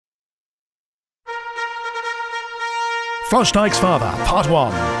Flushdyke's Father, Part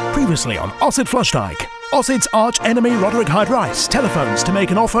 1. Previously on Ossett Flushdyke. Ossett's arch-enemy Roderick Hyde-Rice telephones to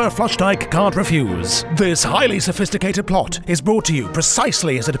make an offer Flushdyke can't refuse. This highly sophisticated plot is brought to you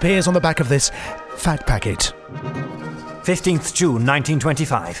precisely as it appears on the back of this fact packet. 15th June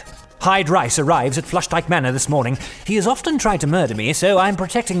 1925. Hyde-Rice arrives at Flushdyke Manor this morning. He has often tried to murder me, so I'm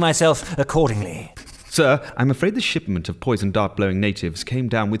protecting myself accordingly. Sir, I'm afraid the shipment of poison dart-blowing natives came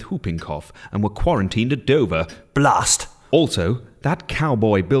down with whooping cough and were quarantined at Dover. Blast. Also, that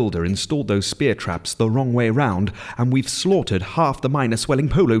cowboy builder installed those spear traps the wrong way round, and we've slaughtered half the minor swelling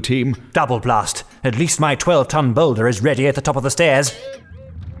polo team. Double blast. At least my 12-ton boulder is ready at the top of the stairs.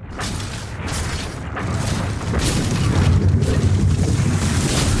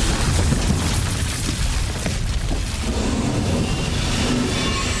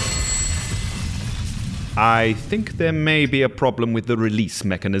 I think there may be a problem with the release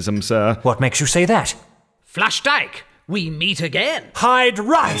mechanism, sir. What makes you say that? Flushdyke, we meet again.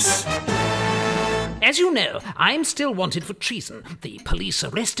 Hyde-Rice! As you know, I'm still wanted for treason. The police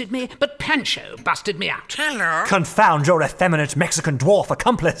arrested me, but Pancho busted me out. Hello. Confound your effeminate Mexican dwarf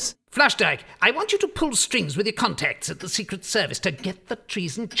accomplice. Flushdyke, I want you to pull strings with your contacts at the Secret Service to get the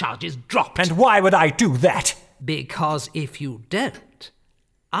treason charges dropped. And why would I do that? Because if you don't,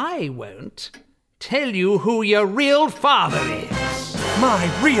 I won't tell you who your real father is. My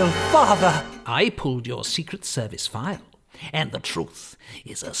real father? I pulled your Secret Service file, and the truth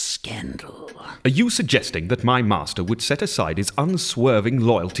is a scandal. Are you suggesting that my master would set aside his unswerving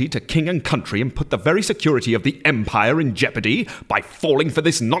loyalty to king and country and put the very security of the empire in jeopardy by falling for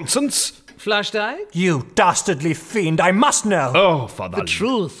this nonsense? Flushdyke? You dastardly fiend, I must know! Oh, for The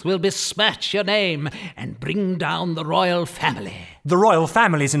truth will besmirch your name and bring down the royal family. The royal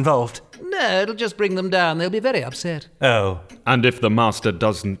family's involved. No, it'll just bring them down. They'll be very upset. Oh. And if the master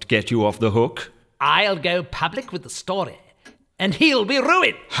doesn't get you off the hook? I'll go public with the story, and he'll be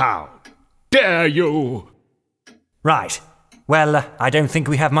ruined. How dare you? Right. Well, I don't think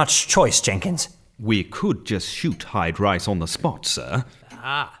we have much choice, Jenkins. We could just shoot Hyde-Rice on the spot, sir.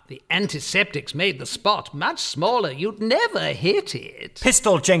 The antiseptics made the spot much smaller. You'd never hit it.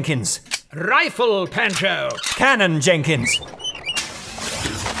 Pistol, Jenkins. Rifle, Pancho. Cannon, Jenkins.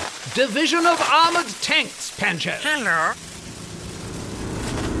 Division of Armored Tanks, Pancho. Hello.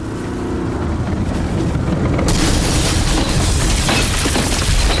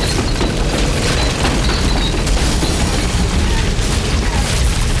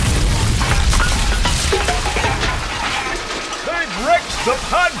 They've wrecked the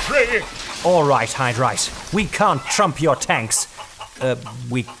pantry! All right, Hyde-Rice. We can't trump your tanks.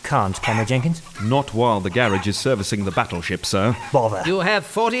 We can't, can we, Jenkins? Not while the garage is servicing the battleship, sir. Bother. You have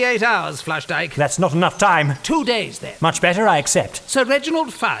 48 hours, Flushdyke. That's not enough time. 2 days, then. Much better, I accept. Sir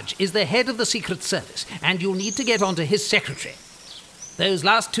Reginald Fudge is the head of the Secret Service, and you'll need to get onto his secretary. Those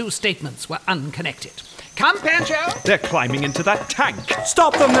last 2 statements were unconnected. Come, Pancho! They're climbing into that tank.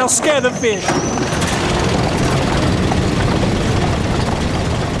 Stop them, they'll scare the fish.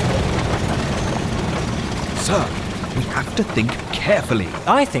 Sir, we have to think carefully.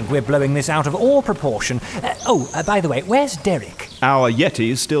 I think we're blowing this out of all proportion. By the way, where's Derek? Our Yeti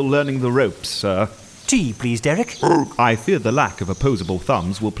is still learning the ropes, sir. Tea, please, Derek. I fear the lack of opposable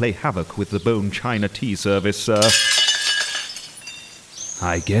thumbs will play havoc with the bone china tea service, sir.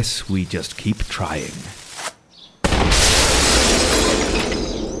 I guess we just keep trying.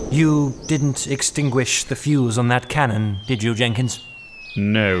 You didn't extinguish the fuse on that cannon, did you, Jenkins?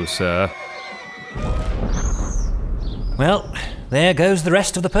 No, sir. Well, there goes the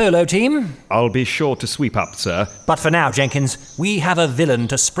rest of the polo team. I'll be sure to sweep up, sir. But for now, Jenkins, we have a villain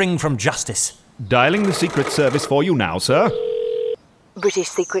to spring from justice. Dialing the Secret Service for you now, sir. British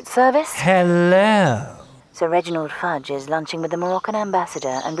Secret Service? Hello. Sir Reginald Fudge is lunching with the Moroccan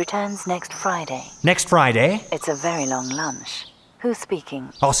ambassador and returns next Friday. Next Friday? It's a very long lunch. Who's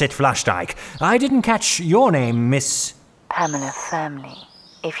speaking? Ossett Flushdyke. I didn't catch your name, Miss... Pamela Firmly.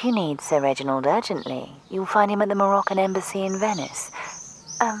 If you need Sir Reginald urgently, you'll find him at the Moroccan embassy in Venice.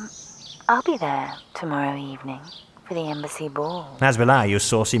 I'll be there tomorrow evening for the embassy ball. As will I, you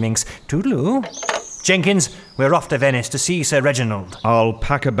saucy minx. Toodaloo. Jenkins, we're off to Venice to see Sir Reginald. I'll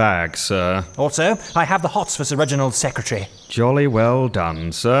pack a bag, sir. Also, I have the hots for Sir Reginald's secretary. Jolly well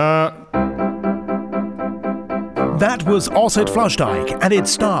done, sir. That was Ossett Flushdyke, and it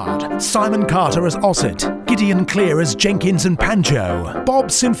starred Simon Carter as Ossett, Gideon Clear as Jenkins and Pancho, Bob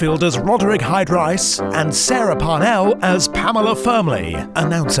Sinfield as Roderick Hyde-Rice, and Sarah Parnell as Pamela Firmly.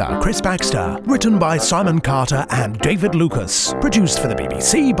 Announcer Chris Baxter. Written by Simon Carter and David Lucas. Produced for the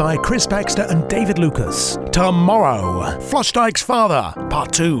BBC by Chris Baxter and David Lucas. Tomorrow, Flushdyke's Father,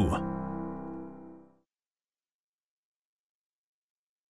 Part 2.